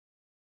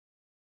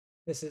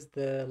This is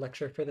the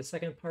lecture for the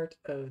second part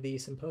of the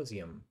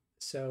symposium.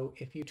 So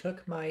if you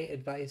took my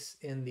advice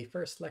in the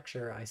first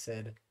lecture, I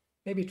said,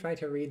 maybe try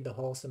to read the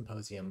whole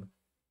symposium.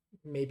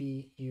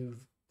 Maybe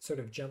you've sort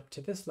of jumped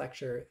to this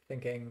lecture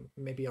thinking,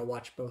 maybe I'll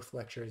watch both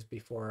lectures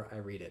before I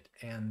read it.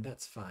 And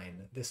that's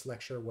fine. This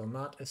lecture will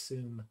not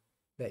assume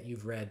that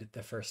you've read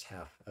the first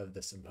half of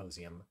the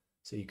symposium.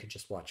 So you could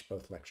just watch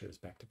both lectures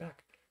back to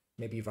back.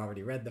 Maybe you've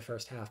already read the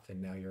first half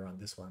and now you're on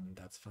this one.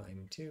 That's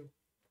fine too.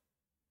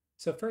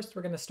 So first,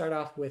 we're going to start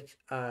off with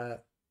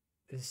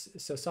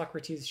so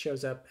Socrates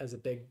shows up as a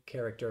big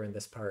character in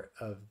this part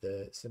of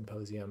the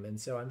symposium, and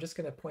so I'm just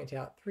going to point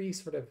out three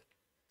sort of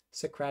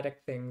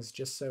Socratic things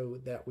just so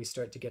that we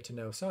start to get to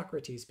know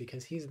Socrates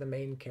because he's the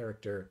main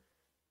character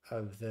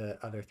of the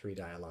other three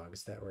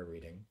dialogues that we're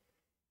reading.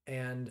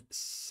 And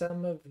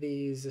some of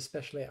these,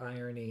 especially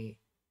irony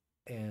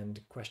and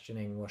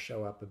questioning, will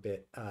show up a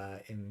bit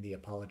in the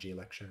apology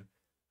lecture,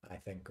 I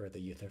think, or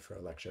the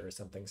Euthyphro lecture or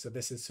something. So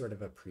this is sort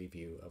of a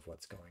preview of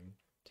what's going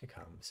to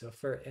come.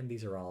 And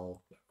these are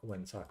all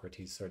when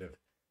Socrates sort of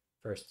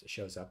first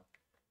shows up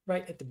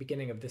right at the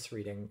beginning of this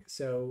reading.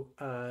 So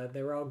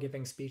they were all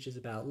giving speeches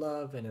about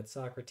love, and it's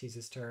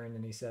Socrates' turn,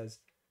 and he says,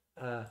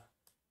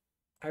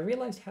 I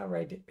realized how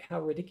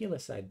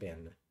ridiculous I'd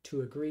been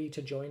to agree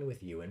to join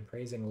with you in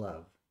praising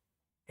love,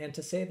 and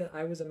to say that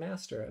I was a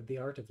master of the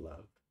art of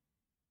love,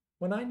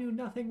 when I knew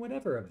nothing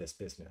whatever of this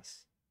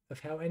business,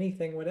 of how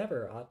anything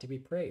whatever ought to be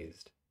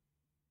praised.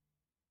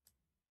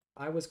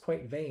 I was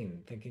quite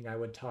vain, thinking I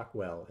would talk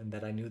well, and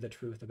that I knew the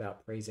truth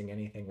about praising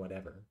anything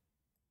whatever.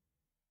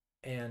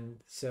 And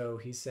so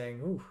he's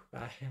saying, ooh,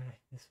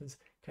 this was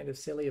kind of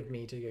silly of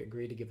me to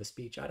agree to give a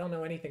speech. I don't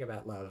know anything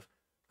about love.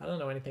 I don't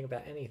know anything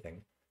about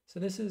anything. So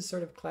this is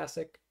sort of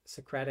classic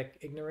Socratic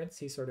ignorance.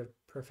 He sort of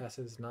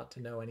professes not to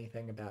know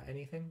anything about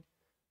anything.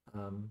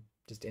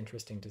 Just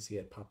interesting to see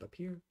it pop up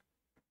here.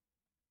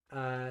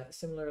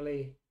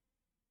 Similarly,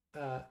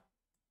 uh,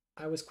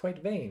 I was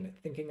quite vain,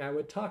 thinking I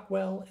would talk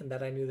well and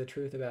that I knew the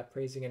truth about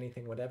praising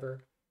anything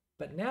whatever.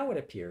 But now it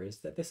appears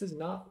that this is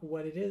not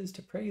what it is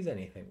to praise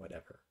anything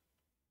whatever.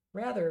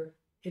 Rather,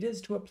 it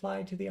is to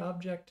apply to the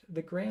object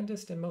the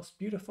grandest and most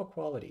beautiful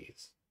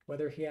qualities,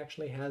 whether he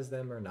actually has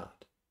them or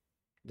not.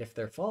 And if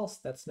they're false,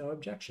 that's no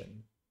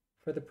objection.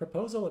 For the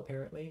proposal,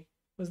 apparently,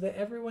 was that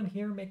everyone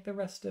here make the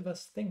rest of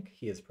us think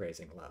he is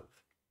praising love,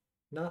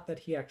 not that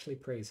he actually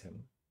praise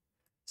him.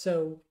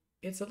 So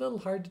it's a little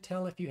hard to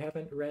tell if you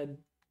haven't read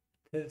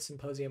the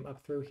symposium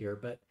up through here,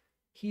 but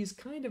he's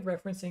kind of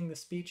referencing the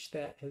speech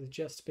that has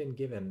just been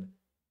given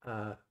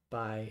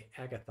by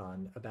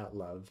Agathon about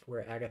love,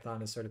 where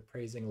Agathon is sort of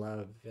praising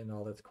love in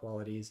all its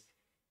qualities.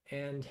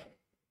 And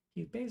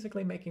he's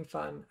basically making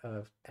fun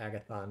of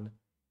Agathon.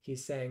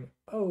 He's saying,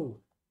 oh,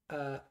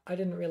 I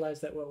didn't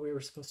realize that what we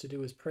were supposed to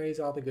do is praise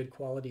all the good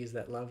qualities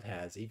that love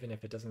has, even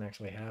if it doesn't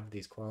actually have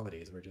these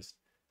qualities. We're just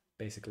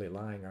basically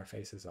lying our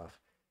faces off.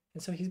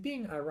 And so he's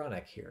being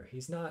ironic here. He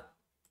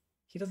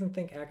doesn't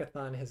think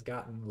Agathon has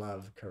gotten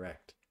love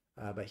correct,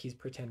 but he's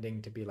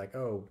pretending to be like,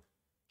 oh,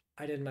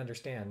 I didn't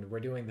understand.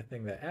 We're doing the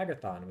thing that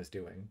Agathon was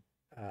doing.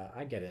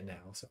 I get it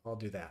now, so I'll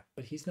do that.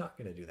 But he's not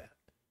going to do that.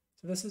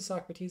 So this is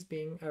Socrates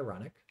being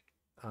ironic.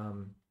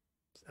 Um,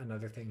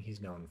 Another thing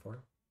he's known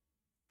for.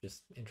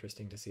 Just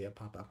interesting to see it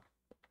pop up.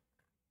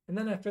 And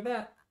then after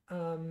that,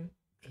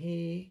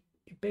 he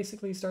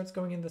basically starts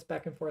going in this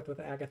back and forth with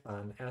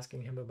Agathon,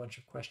 asking him a bunch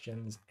of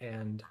questions,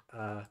 and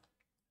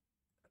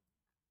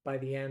by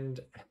the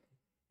end,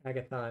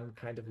 Agathon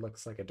kind of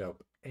looks like a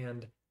dope.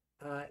 And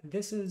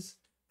this is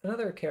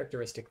another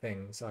characteristic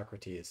thing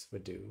Socrates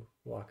would do,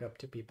 walk up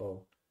to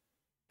people,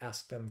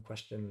 ask them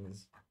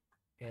questions,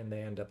 and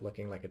they end up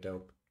looking like a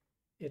dope.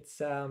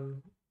 It's,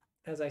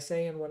 as I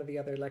say in one of the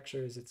other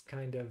lectures, it's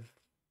kind of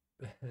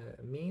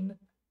mean.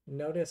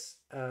 Notice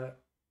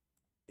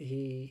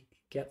he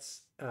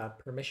gets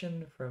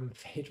permission from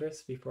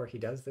Phaedrus before he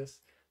does this,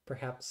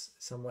 perhaps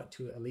somewhat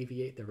to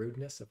alleviate the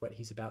rudeness of what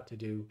he's about to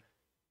do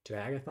to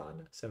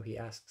Agathon. So he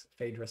asks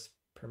Phaedrus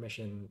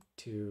permission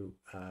to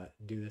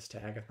do this to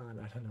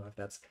Agathon. I don't know if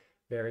that's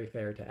very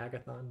fair to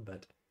Agathon,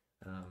 but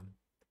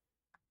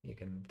you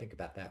can think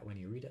about that when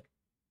you read it.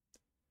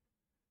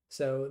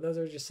 So those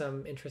are just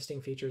some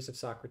interesting features of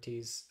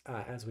Socrates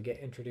as we get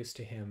introduced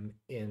to him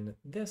in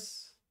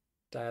this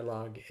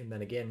dialogue. And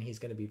then again, he's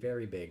going to be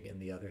very big in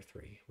the other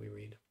three we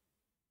read.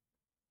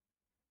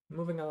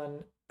 Moving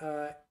on,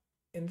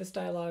 in this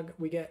dialogue,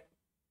 we get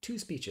two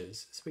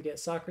speeches. So we get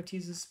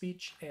Socrates'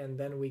 speech, and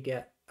then we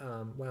get,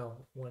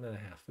 well, one and a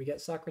half. We get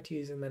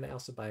Socrates, and then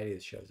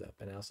Alcibiades shows up,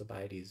 and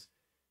Alcibiades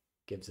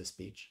gives a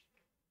speech.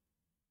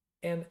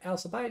 And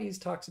Alcibiades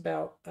talks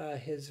about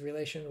his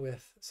relation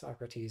with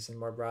Socrates and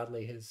more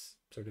broadly his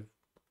sort of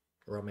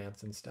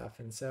romance and stuff.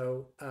 And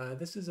so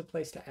this is a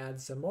place to add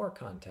some more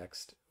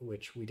context,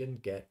 which we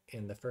didn't get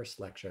in the first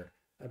lecture,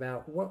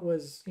 about what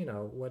was,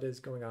 what is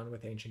going on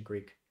with ancient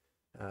Greek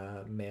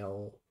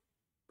male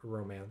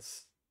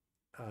romance,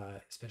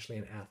 especially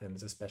in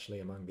Athens,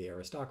 especially among the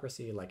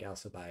aristocracy like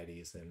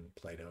Alcibiades and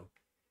Plato.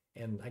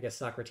 And I guess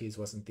Socrates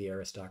wasn't the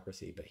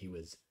aristocracy, but he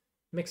was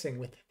mixing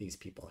with these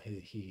people.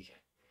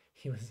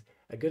 He was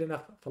a good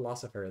enough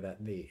philosopher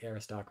that the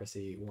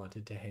aristocracy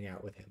wanted to hang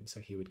out with him, so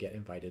he would get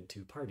invited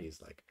to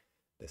parties like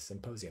this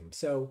symposium.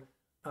 So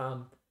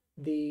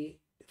the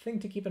thing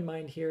to keep in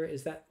mind here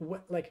is that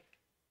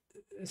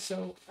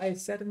so I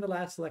said in the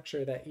last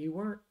lecture that you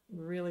weren't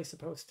really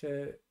supposed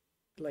to,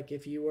 like,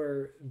 if you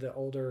were the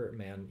older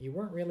man, you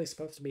weren't really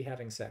supposed to be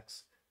having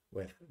sex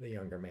with the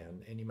younger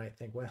man. And you might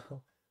think,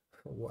 well,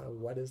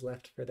 what is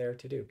left for there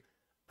to do?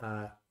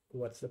 Uh,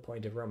 what's the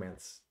point of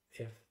romance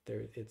if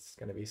it's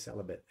going to be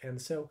celibate?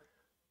 And so,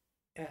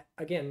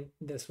 again,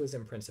 this was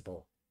in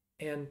principle.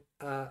 And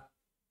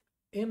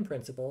in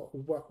principle,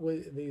 what were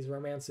these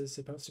romances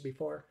supposed to be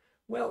for?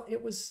 Well,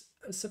 it was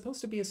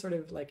supposed to be a sort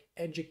of like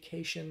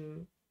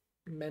education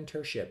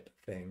mentorship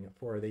thing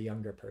for the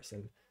younger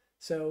person.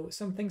 So,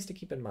 some things to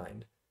keep in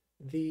mind.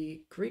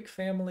 The Greek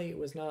family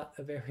was not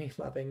a very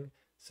loving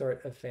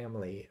sort of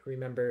family.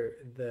 Remember,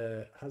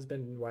 the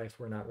husband and wife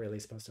were not really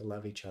supposed to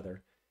love each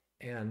other.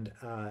 And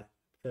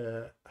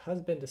the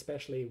husband,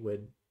 especially,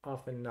 would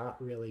often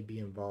not really be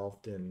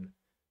involved in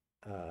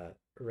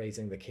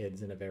raising the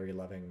kids in a very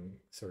loving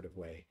sort of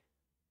way.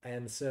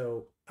 And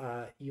so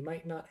you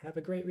might not have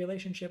a great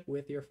relationship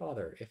with your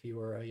father if you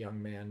were a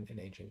young man in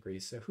ancient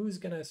Greece. So who's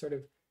going to sort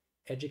of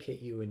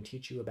educate you and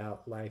teach you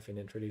about life and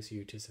introduce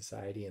you to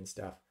society and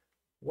stuff?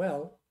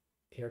 Well,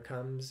 here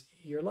comes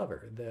your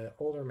lover, the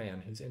older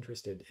man who's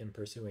interested in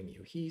pursuing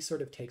you. He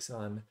sort of takes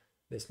on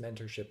this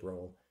mentorship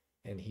role,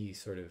 and he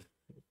sort of,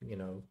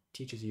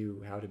 teaches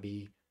you how to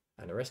be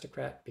an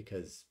aristocrat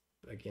because,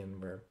 again,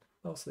 we're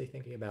mostly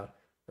thinking about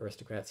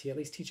aristocrats. He at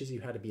least teaches you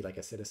how to be like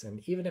a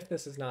citizen, even if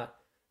this is not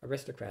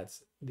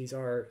aristocrats. These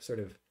are sort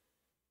of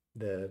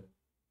the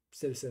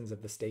citizens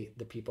of the state,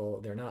 the people.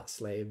 They're not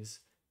slaves,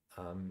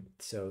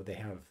 so they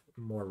have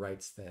more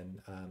rights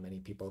than many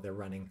people. They're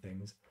running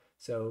things.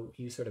 So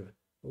you sort of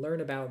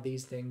learn about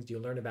these things. You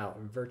learn about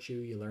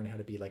virtue. You learn how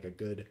to be like a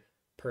good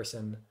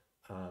person.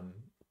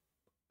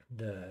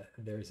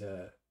 There's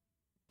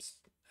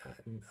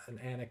an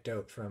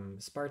anecdote from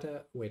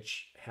Sparta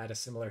which had a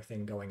similar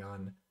thing going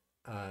on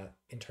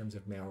in terms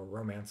of male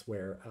romance,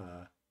 where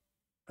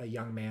a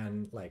young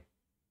man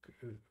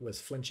was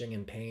flinching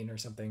in pain or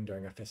something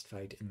during a fist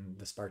fight, and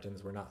the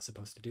Spartans were not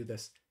supposed to do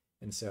this,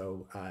 and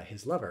so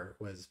his lover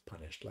was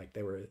punished. Like,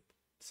 they were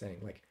saying,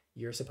 like,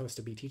 you're supposed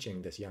to be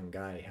teaching this young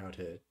guy how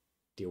to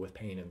deal with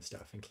pain and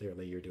stuff, and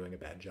clearly you're doing a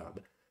bad job.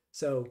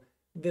 So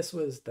this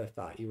was the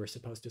thought. You were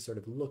supposed to sort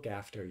of look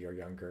after your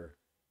younger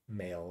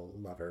male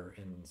lover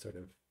and sort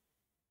of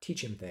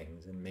teach him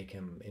things and make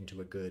him into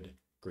a good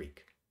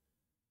Greek.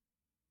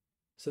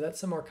 So that's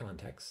some more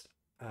context.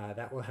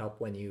 That will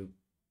help when you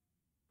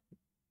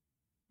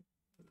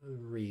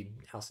read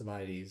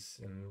Alcibiades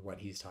and what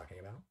he's talking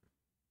about.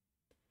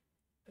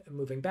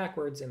 Moving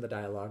backwards in the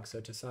dialogue, so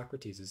to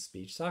Socrates'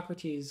 speech.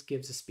 Socrates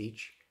gives a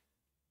speech,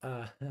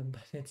 but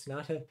it's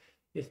not a.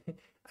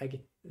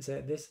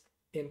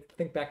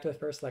 Think back to the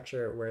first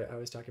lecture where I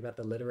was talking about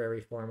the literary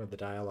form of the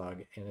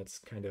dialogue, and it's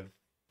kind of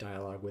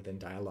dialogue within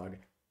dialogue.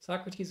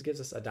 Socrates gives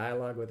us a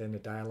dialogue within a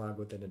dialogue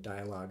within a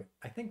dialogue.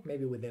 I think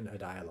maybe within a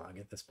dialogue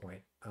at this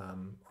point,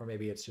 or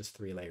maybe it's just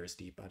 3 layers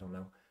deep. I don't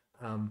know.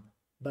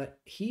 But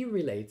he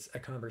relates a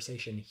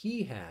conversation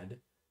he had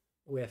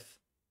with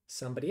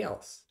somebody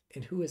else.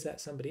 And who is that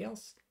somebody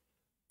else?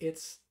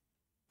 It's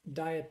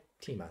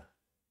Diotima.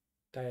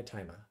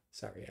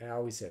 Sorry, I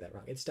always say that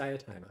wrong. It's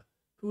Diotima.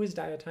 Who is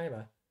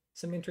Diotima?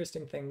 Some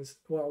interesting things.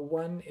 Well,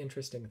 one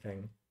interesting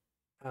thing.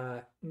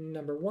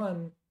 Number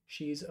one,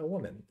 she's a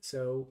woman.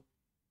 So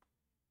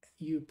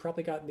you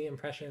probably got the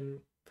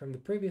impression from the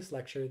previous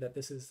lecture that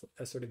this is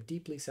a sort of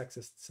deeply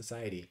sexist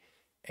society.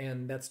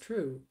 And that's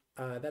true.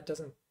 That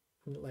doesn't,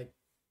 like,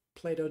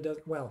 Plato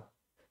doesn't, well,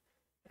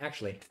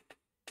 actually,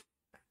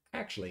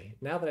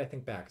 now that I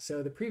think back,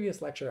 so the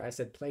previous lecture I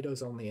said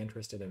Plato's only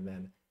interested in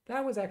men.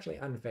 That was actually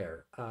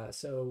unfair.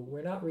 So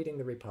we're not reading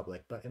the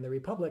Republic, but in the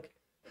Republic,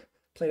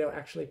 Plato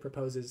actually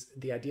proposes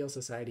the ideal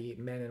society.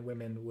 Men and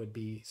women would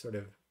be sort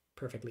of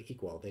perfectly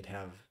equal. They'd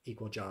have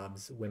equal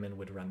jobs. Women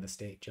would run the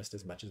state just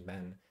as much as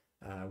men.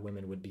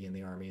 Women would be in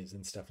the armies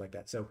and stuff like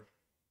that. So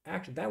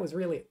actually, that was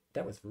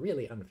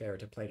really unfair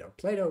to Plato.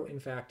 Plato, in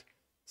fact,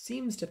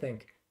 seems to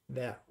think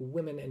that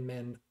women and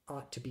men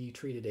ought to be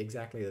treated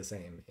exactly the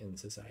same in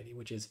society,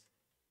 which is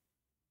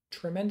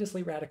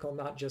tremendously radical,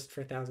 not just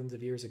for thousands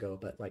of years ago,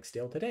 but like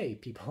still today,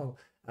 people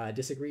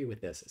disagree with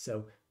this.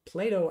 So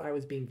Plato, I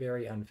was being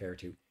very unfair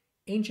to.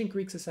 Ancient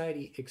Greek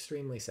society,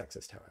 extremely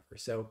sexist, however.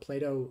 So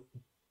Plato,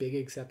 big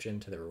exception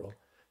to the rule.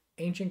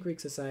 Ancient Greek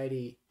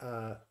society,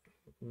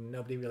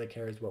 nobody really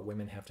cares what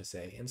women have to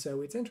say. And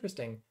so it's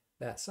interesting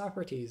that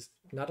Socrates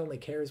not only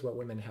cares what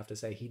women have to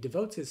say, he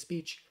devotes his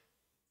speech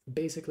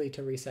basically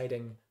to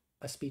reciting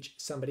a speech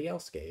somebody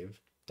else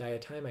gave,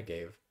 Diotima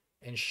gave,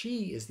 and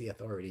she is the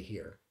authority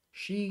here.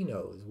 She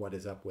knows what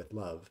is up with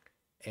love,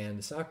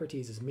 and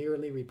Socrates is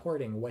merely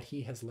reporting what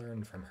he has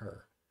learned from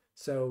her.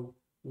 So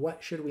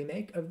what should we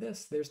make of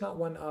this? There's not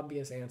one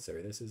obvious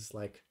answer. This is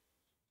like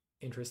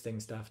interesting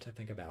stuff to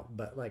think about,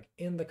 but like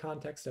in the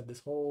context of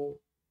this whole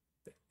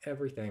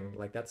everything.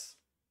 Like that's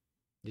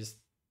just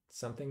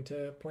something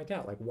to point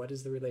out. Like, what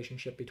is the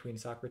relationship between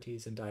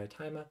Socrates and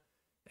Diotima,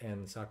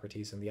 and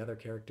Socrates and the other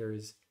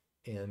characters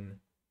in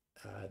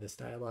this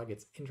dialogue?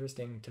 It's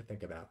interesting to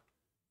think about,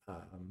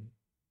 um,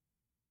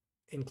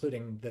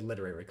 including the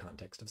literary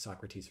context of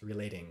Socrates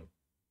relating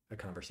a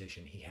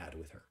conversation he had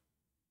with her.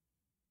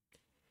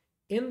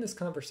 In this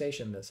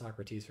conversation that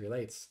Socrates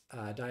relates,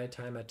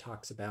 Diotima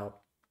talks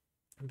about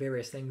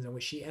various things in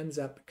which she ends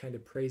up kind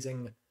of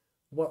praising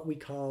what we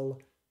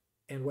call,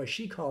 and what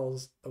she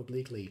calls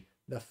obliquely,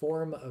 the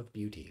form of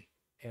beauty,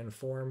 and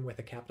form with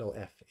a capital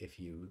F if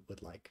you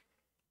would like.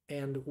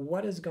 And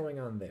what is going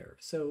on there?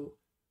 So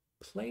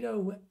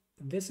Plato,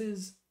 this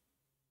is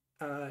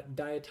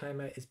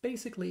Diotima is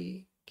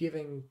basically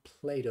giving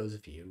Plato's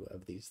view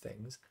of these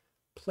things.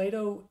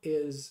 Plato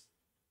is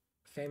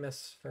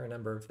famous for a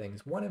number of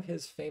things. One of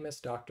his famous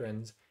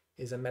doctrines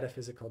is a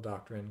metaphysical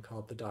doctrine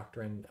called the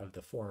doctrine of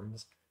the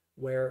forms,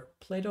 where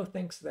Plato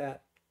thinks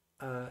that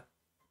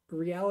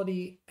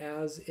reality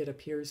as it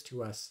appears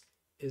to us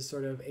is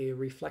sort of a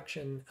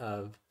reflection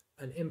of,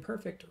 an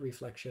imperfect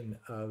reflection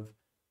of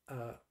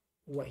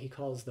what he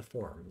calls the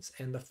forms.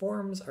 And the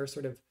forms are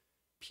sort of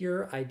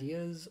pure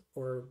ideas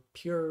or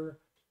pure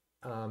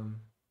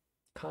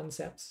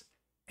concepts.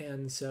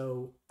 And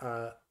so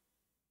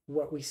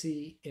what we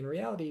see in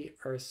reality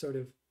are sort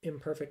of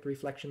imperfect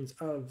reflections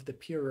of the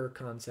purer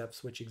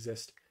concepts which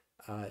exist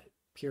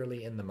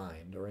purely in the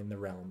mind, or in the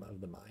realm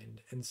of the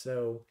mind. And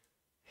so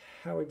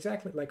how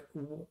exactly, like,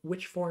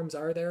 which forms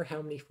are there?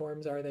 How many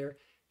forms are there?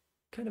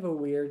 Kind of a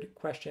weird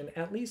question,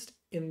 at least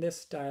in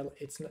this style.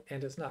 It's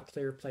not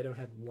clear. Plato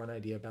had one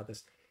idea about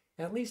this.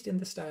 At least in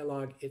this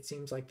dialogue, it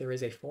seems like there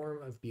is a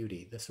form of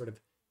beauty, this sort of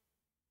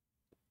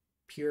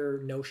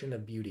pure notion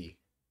of beauty,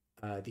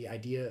 the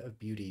idea of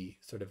beauty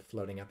sort of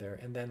floating out there.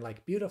 And then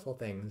like beautiful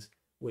things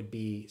would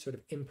be sort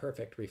of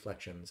imperfect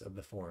reflections of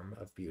the form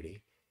of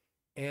beauty.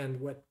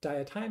 And what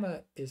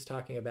Diotima is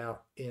talking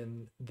about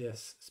in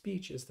this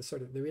speech is the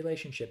sort of the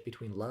relationship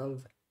between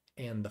love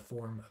and the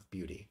form of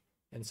beauty.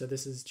 And so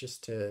this is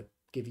just to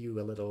give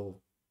you a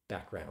little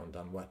background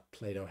on what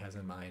Plato has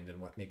in mind and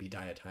what maybe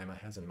Diotima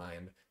has in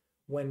mind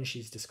when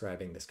she's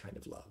describing this kind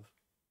of love.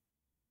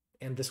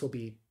 And this will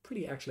be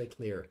pretty actually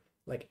clear.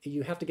 Like,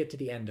 you have to get to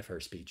the end of her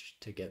speech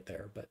to get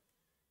there, but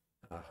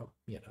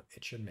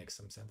it should make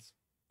some sense.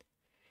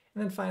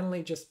 And then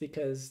finally, just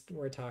because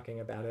we're talking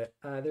about it,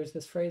 there's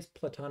this phrase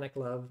platonic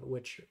love,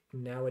 which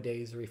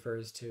nowadays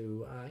refers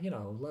to,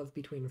 love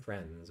between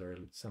friends or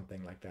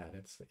something like that.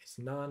 It's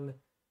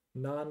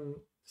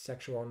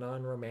non-sexual,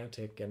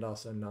 non-romantic, and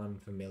also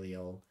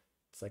non-familial.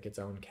 It's like its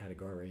own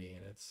category,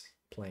 and it's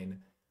plain.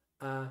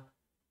 I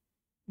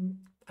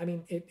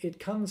mean, it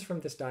comes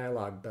from this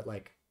dialogue, but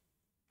like,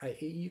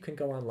 you can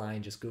go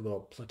online, just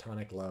Google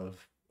platonic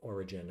love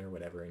origin or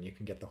whatever, and you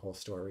can get the whole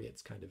story.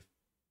 It's kind of,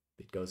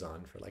 it goes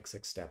on for like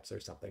 6 steps or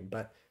something.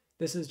 But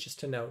this is just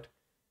to note,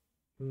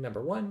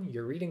 number one,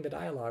 you're reading the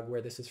dialogue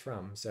where this is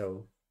from.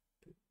 So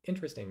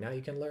interesting. Now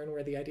you can learn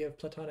where the idea of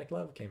platonic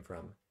love came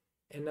from.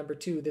 And number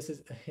two, this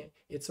is,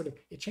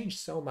 it changed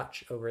so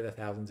much over the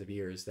thousands of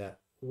years that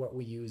what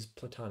we use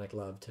platonic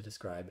love to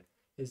describe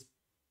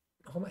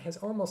has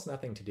almost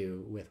nothing to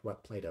do with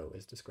what Plato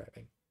is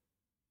describing.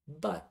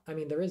 But I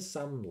mean, there is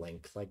some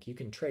link, like you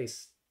can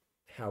trace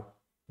how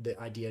the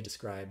idea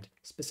described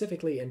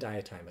specifically in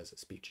Diotima's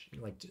speech.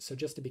 Like, so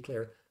just to be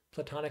clear,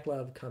 platonic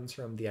love comes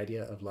from the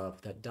idea of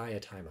love that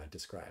Diotima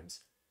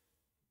describes,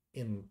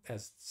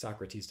 as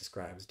Socrates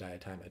describes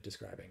Diotima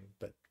describing,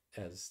 but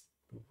as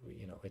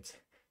it's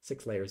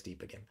 6 layers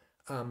deep again.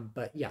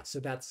 But yeah,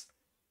 so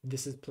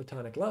this is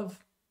platonic love.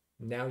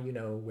 Now you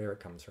know where it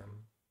comes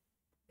from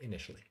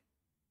initially.